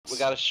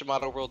got a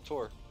Shimada World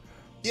Tour.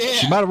 Yeah.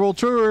 Shimada World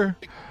Tour.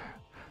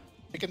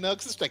 Take a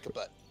nugs and stink a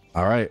butt.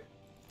 All right.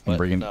 I'm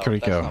bringing no,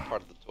 Kiriko. That's not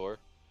part of the tour.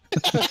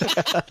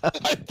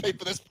 I paid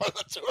for this part of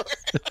the tour.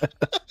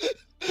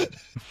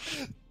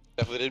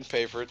 Definitely didn't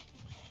pay for it.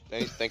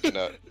 Any thinking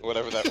of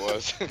whatever that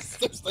was.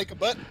 Stink a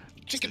butt.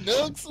 Chicken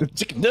nugs.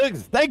 Chicken nugs.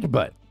 Thank you,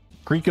 bud.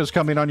 Kiriko's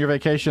coming on your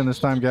vacation this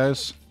time,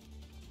 guys.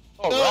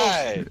 All No.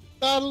 right.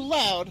 Not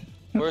allowed.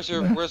 Where's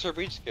her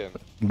beach skin?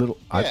 Little.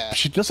 Yeah.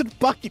 She doesn't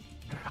fucking.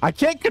 I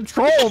can't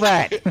control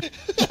that.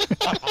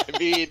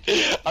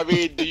 I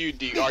mean,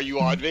 are you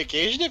on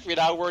vacation if you're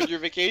not wearing your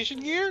vacation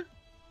gear?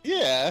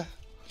 Yeah.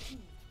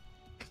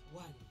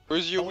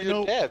 Where's your Oh, weird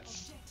no.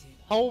 pets?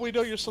 How will we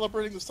know you're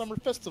celebrating the summer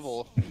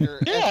festival? Your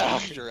Yeah.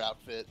 leisure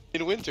outfit.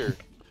 In winter.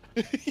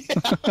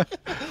 Yeah.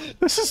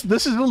 This is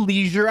a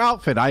leisure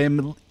outfit. I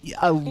am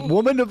a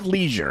woman of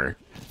leisure.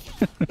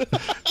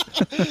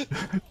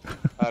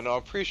 No,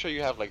 I'm pretty sure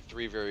you have like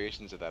 3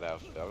 variations of that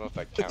outfit. I don't know if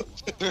that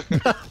counts.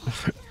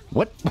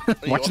 What?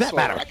 What's that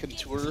matter?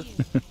 Raconteur?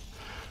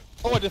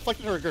 Oh, I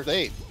deflected her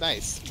grenade.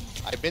 Nice.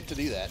 I meant to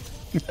do that.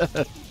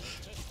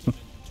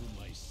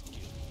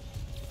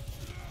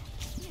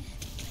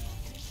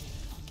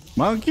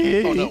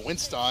 Monkey. Oh no,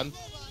 Winston.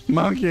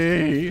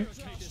 Monkey.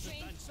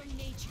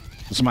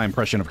 This is my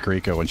impression of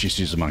Kiriko when she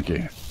sees a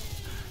monkey.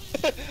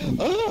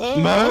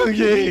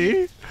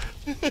 Monkey.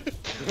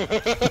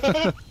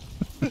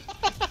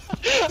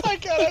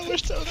 I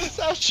wish that was the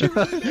sound she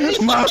really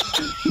did.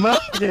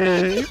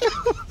 Monkey.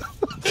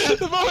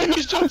 The moment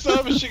he jumps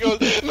up and she goes,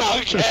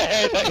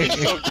 "Okay," that is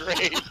so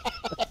great.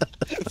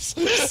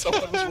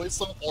 Someone was always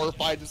so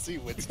horrified to see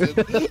Winston.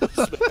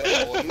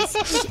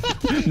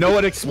 No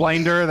one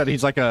explained to her that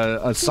he's like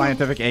a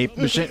scientific ape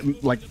machine.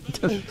 Like,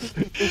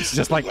 it's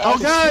just like, oh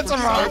god, it's a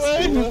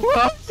monkey. With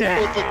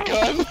a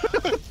gun.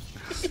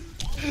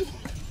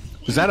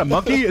 Is that a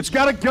monkey? It's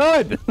got a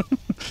gun.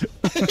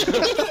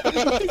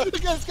 The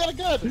guy's got a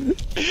gun.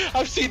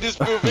 I've seen this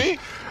movie.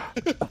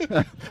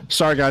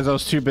 Sorry guys, I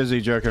was too busy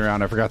joking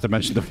around. I forgot to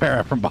mention the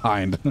parrot from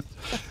behind.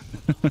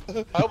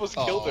 I almost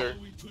killed her.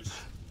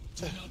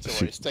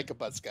 Don't worry, Stink a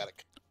butt's got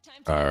it.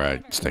 All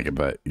right, stink a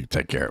butt. You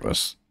take care of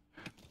us.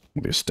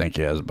 We'll be a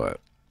stinky ass butt.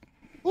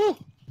 Woo.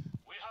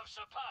 We have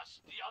surpassed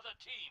the other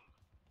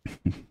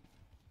team.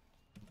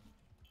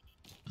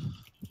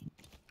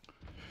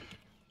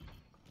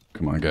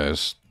 Come on,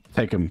 guys.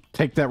 Take him.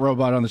 Take that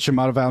robot on the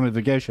Shimada Valley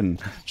vacation.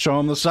 Show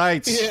him the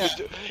sights. Yeah.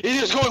 It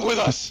is going with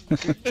us.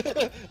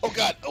 Oh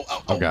god. Oh,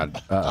 oh, Oh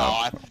god.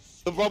 Oh,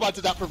 the robot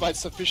did not provide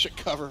sufficient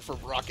cover for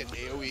rocket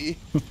AoE.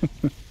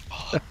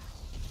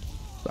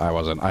 I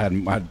wasn't. I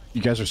had.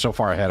 You guys are so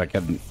far ahead. I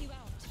couldn't.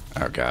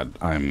 Oh god.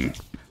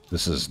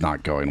 This is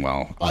not going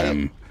well.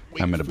 I'm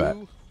in a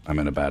bad. I'm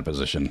in a bad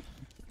position.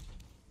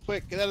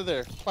 Quick, get out of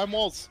there. Climb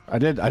walls. I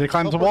did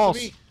climb the Teleport to walls.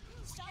 me.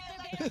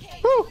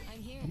 Woo!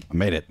 I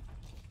made it.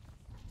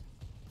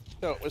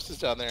 No, Winston's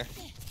down there.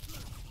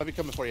 I'll be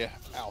coming for you.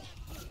 Ow.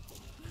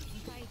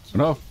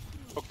 No.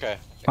 Okay.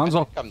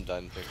 Hanzo. I'm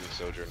done picking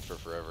Sojourn for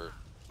forever.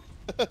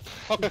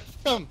 Okay,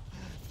 come.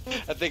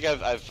 I think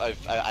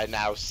I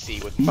now see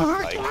what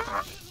Mark. like.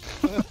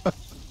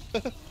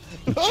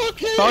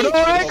 Okay. Oh, no,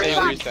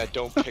 Players that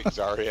don't pick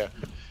Zarya.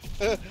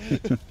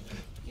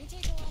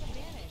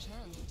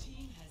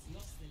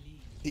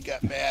 He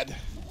got mad.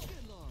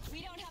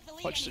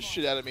 Punched the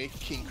shit out of me,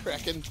 King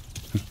Kraken.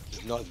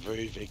 It's not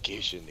very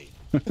vacation-y.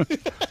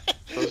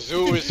 The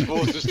zoo is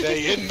supposed to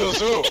stay in the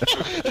zoo.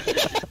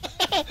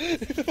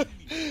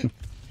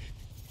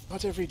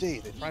 Not every day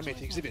the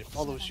primate exhibit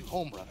follows you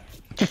home, brother.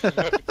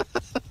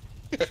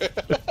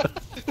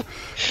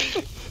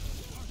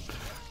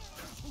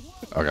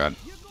 Oh god.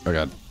 Oh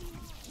god.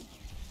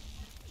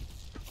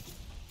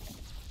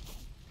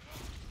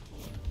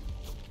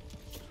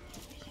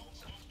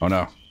 Oh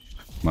no.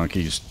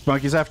 Monkeys.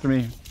 Monkeys after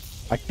me.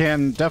 I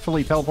can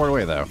definitely teleport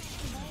away though.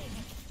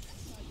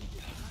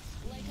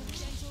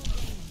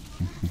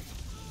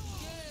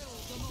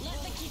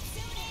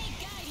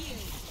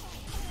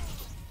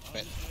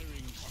 Wait.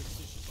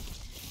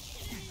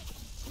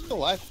 Still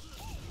alive.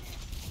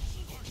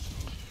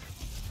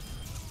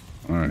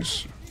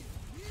 Nice.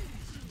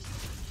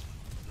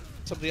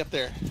 Somebody up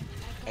there.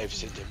 I've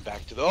sent him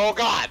back to the. Oh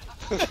God!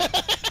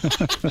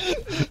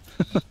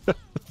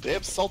 They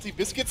have salty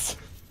biscuits?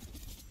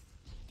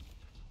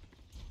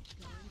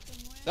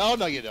 No,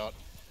 no, you don't.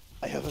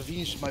 I have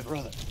avenged my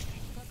brother.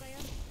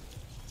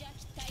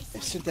 I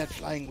sent that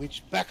flying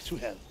witch back to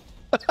hell.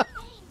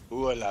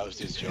 Who allows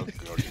this young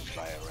girl to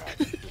fly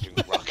around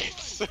shooting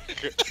rockets?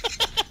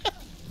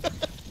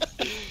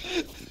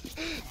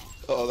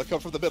 Oh, they come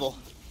from the middle.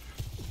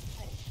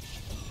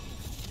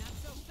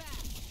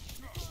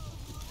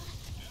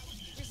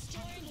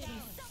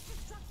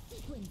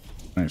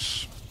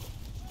 Nice.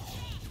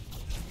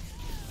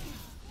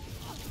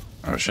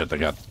 Oh shit, they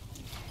got.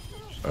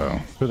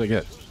 Oh, who they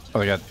get? Oh,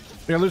 they got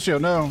Lucio.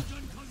 No,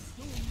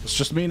 it's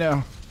just me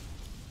now.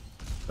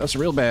 That's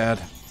real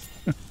bad.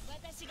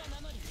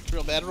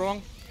 Real bad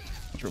wrong?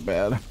 That's real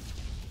bad.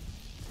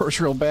 First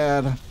real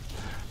bad.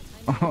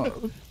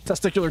 Oh,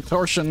 testicular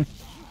torsion.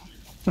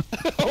 Oh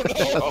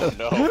no! Oh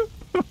no.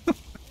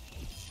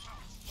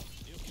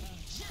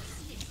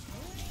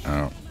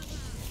 Oh.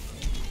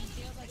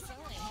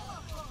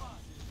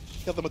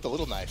 Kill them with the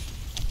little knife.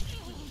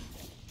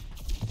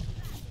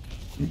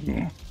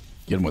 Get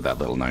him with that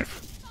little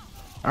knife.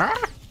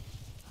 Ah!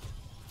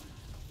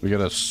 We got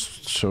a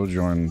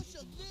sojourn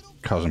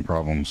causing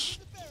problems.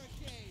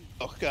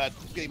 Oh god,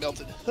 I'm getting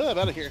melted. I'm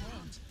out of here.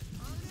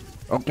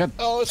 Oh, God.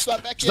 Oh, it's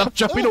not back yet. Stop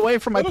jumping away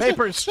from my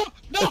papers.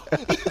 No!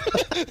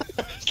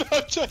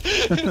 Stop. That's a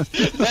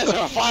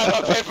file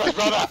of papers,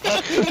 brother.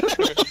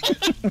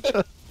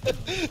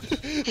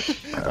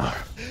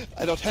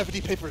 I don't have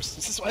any papers.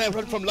 This is why I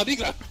run from La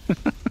Nigra.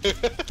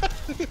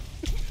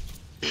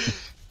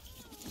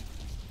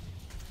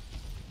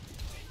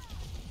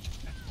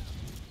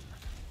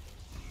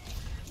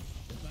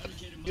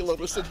 Hello,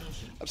 Winston.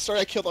 I'm sorry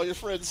I killed all your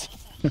friends.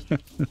 This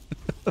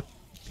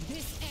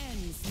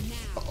ends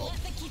now. Let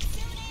the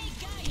Kitsune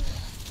guide.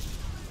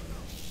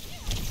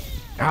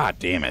 God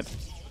damn it.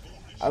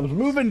 I was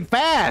moving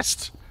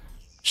fast.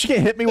 She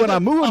can't hit me when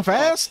I'm moving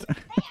fast.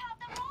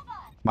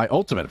 My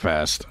ultimate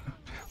fast.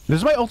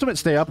 Does my ultimate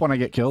stay up when I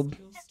get killed? Let's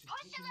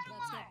get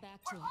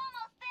back to it.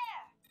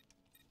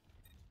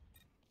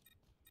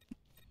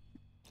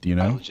 Do you I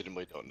know?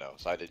 legitimately don't know,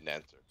 so I didn't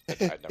answer. I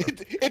never...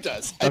 It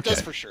does. It does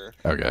Okay. for sure.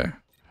 Okay.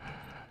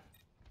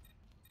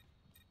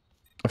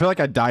 I feel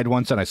like I died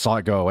once and I saw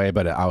it go away,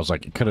 but I was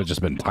like, it could have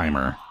just been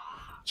timer.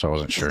 So I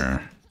wasn't sure.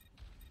 I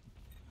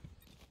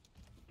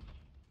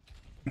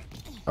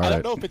Alright.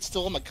 don't know if it's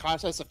still in the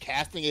process of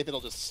casting, if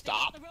it'll just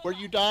stop where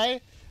you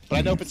die, but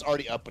I know if it's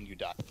already up when you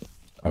die.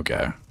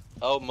 Okay.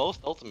 Oh,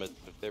 most ultimates,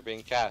 if they're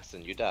being cast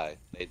and you die,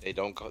 they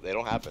don't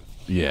happen.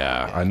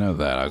 Yeah, I know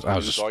that. I was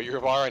Use just... all your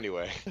bar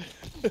anyway.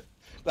 But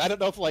I don't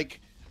know if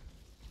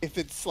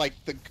it's like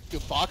the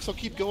box will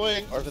keep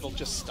going, or if it'll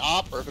just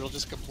stop, or if it'll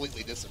just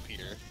completely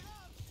disappear.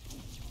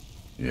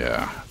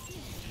 Yeah.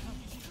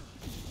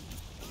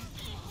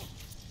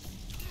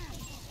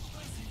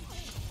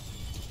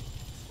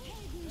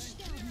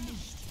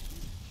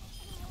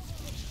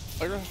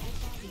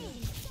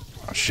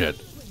 Oh,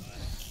 shit.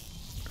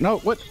 No,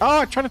 what? Oh,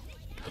 I tried to...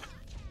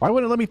 Why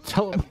wouldn't it let me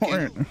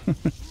teleport?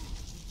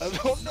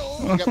 Oh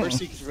no! I got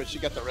Mercy because she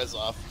got the res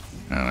off.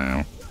 I don't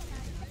know.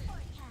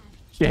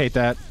 You hate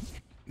that.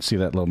 See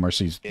that little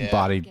Mercy's Yeah.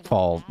 body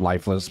fall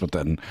lifeless, but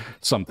then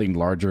something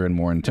larger and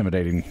more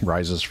intimidating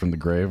rises from the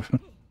grave.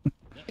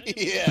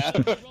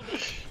 Yeah.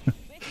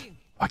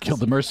 I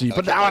killed the Mercy,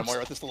 but now more it's,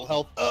 with this little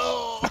help.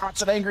 Oh! now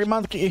it's an angry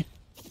monkey.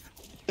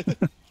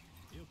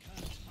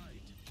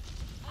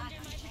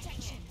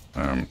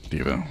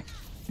 Diva.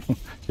 You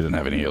didn't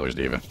have any healers,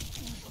 Diva.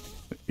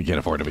 You can't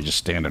afford to be just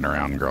standing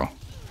around, girl.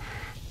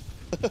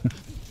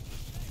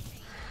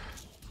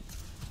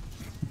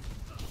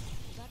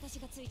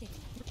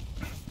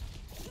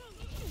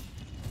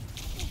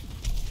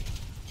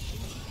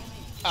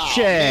 Aw,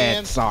 Shit,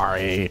 man.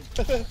 sorry.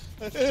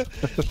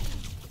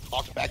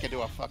 Walked back into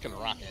a fucking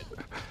rocket.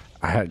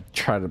 I had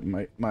tried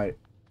to... My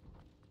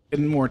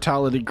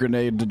immortality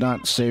grenade did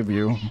not save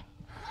you.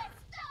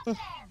 Okay.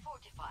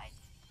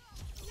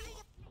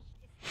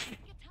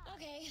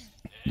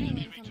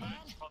 Learning from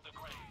that. From the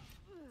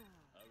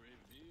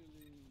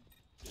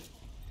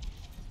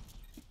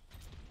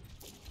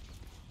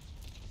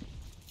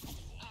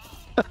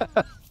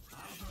grave.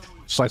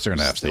 Slice her in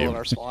half, Still in Steve.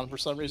 our spawn for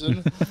some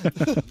reason.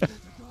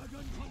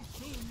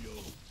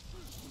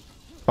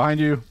 Behind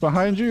you,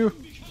 behind you.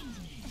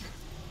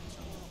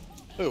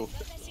 Ooh.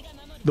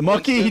 The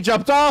monkey, he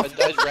jumped off.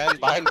 I ran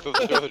behind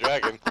the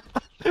dragon.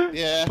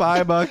 Yeah.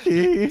 Bye,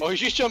 monkey. Oh, you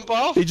just jump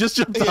off? He just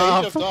jumped Yeah, he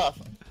off. jumped off.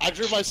 I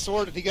drew my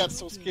sword and he got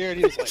so scared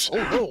he was like, oh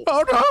no.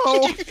 Oh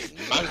no!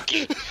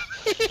 Monkey.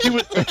 He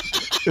was,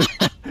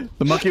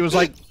 the monkey was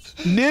like,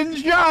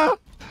 ninja!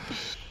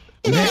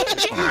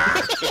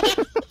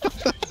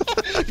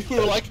 You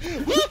were like,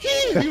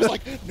 Wookie! He was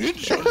like,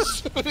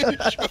 ninjas! He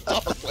jumped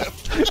off a cliff.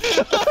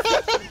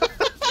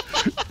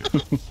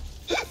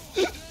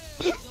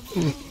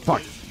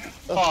 Fuck.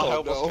 Oh, I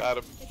almost no. got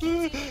him.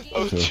 I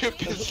was too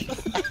busy.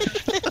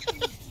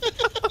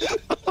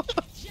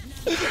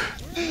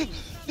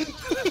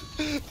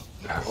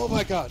 Oh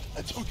my god,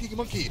 a talking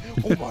monkey!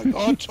 Oh my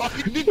god,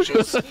 talking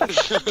ninjas!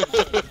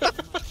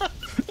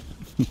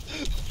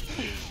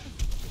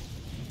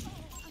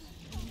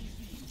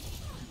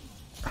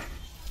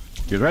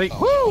 You ready?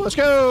 Woo! Let's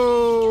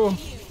go!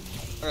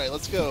 Alright,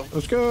 let's go.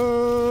 Let's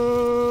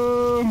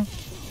go!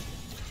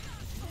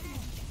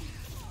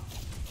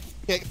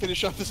 Can't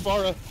finish off this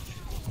Vara. Like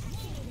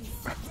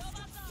a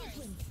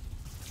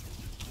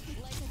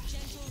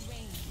gentle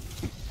rain.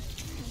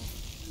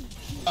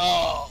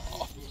 Oh!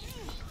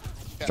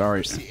 Got Sorry.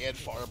 Mercy and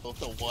Vara both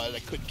the one. I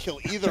couldn't kill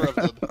either of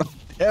them.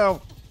 Yeah.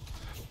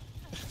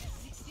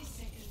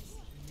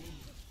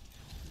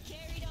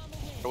 Carried on the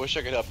wind. I wish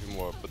I could help you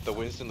more, but the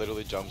Winston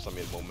literally jumps on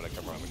me the moment I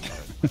come around the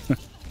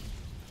corner.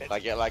 I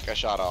get like a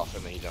shot off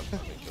and then he jumps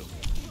on me and kills me.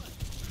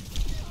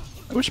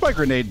 I wish my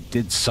grenade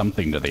did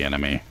something to the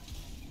enemy.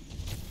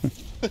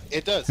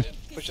 It does. It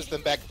pushes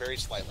them back very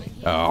slightly.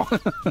 Oh.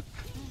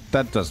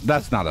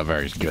 That's not a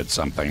very good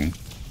something.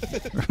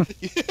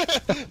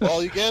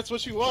 Well, you guess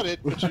what you wanted.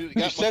 But you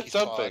got said monkey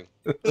something.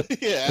 spawn.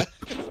 Yeah.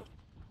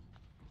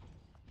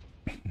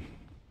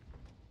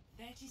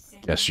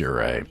 Guess you're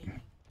right.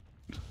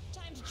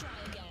 Time to try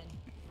again.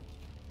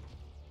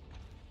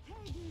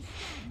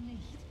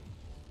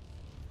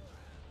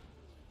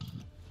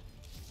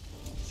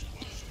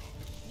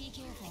 Be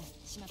careful,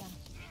 Shimada.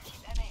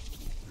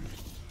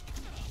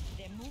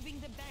 They're moving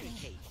the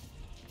barricade.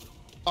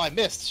 Oh, I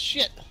missed.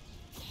 Shit.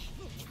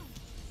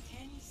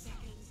 10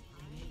 seconds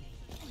remaining.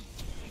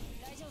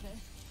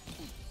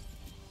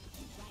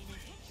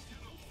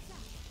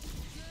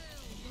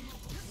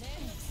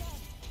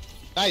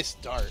 Nice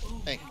dart.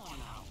 Thank you.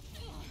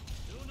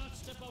 Do not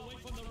step away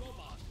from the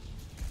robot.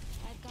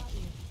 I've got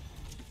you.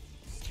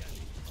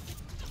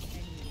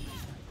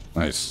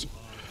 Nice.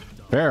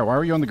 Farrah, why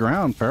were you on the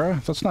ground,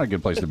 Farrah? That's not a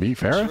good place to be,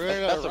 Farrah.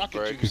 That's a Rocket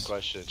very juice. good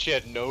question. She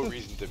had no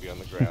reason to be on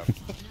the ground.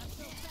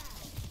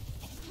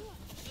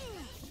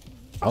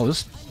 Oh,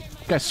 this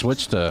guy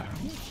switched to...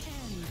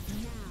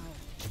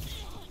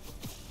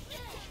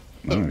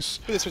 Nice.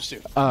 Who did they switch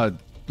to?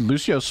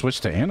 Lucio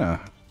switched to Anna.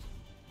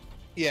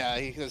 Yeah,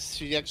 because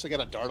she actually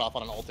got a dart off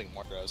on an ulting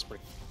marker. That was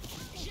pretty.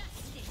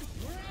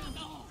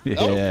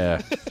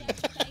 Yeah.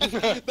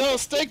 No,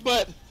 stink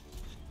butt.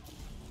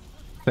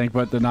 Think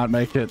but did not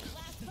make it.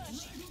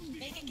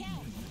 Make it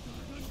count.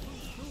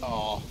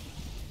 Oh.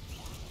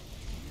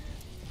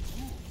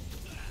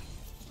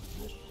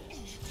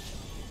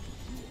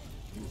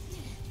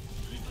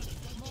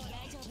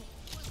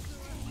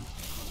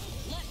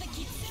 Let the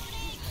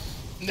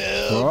kitsune.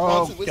 No.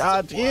 Oh, Winston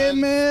god won.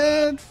 damn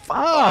it. Fuck.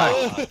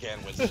 Oh, again,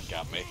 Winston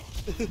got me.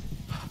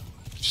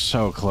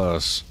 So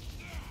close.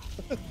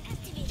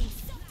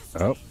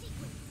 Oh.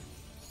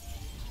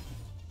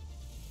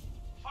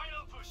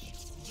 Final push.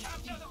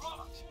 Capture the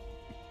robot.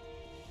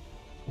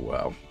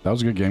 Wow. That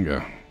was a good game,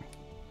 go.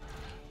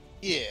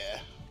 Yeah.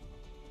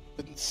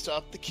 Couldn't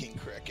stop the king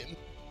kraken.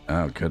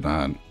 Oh, could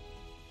not.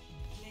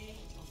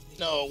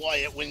 No,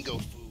 Wyatt Wingo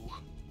foo.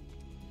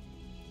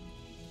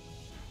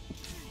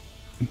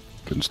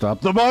 Couldn't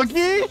stop the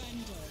monkey.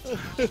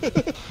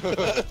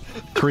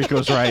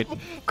 Kiriko's right.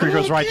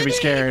 Kiriko's right to be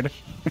scared.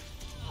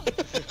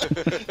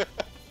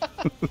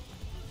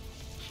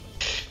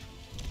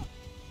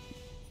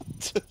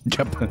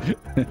 Yep.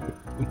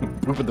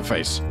 Poop in the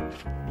face.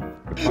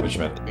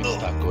 Punishment. We need to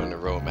stop going to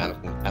Rome.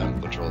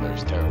 Animal control there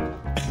is terrible.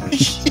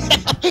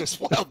 Yeah, there's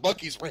wild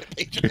monkeys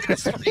rampaging in the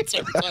streets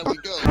every time we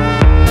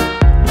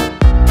go.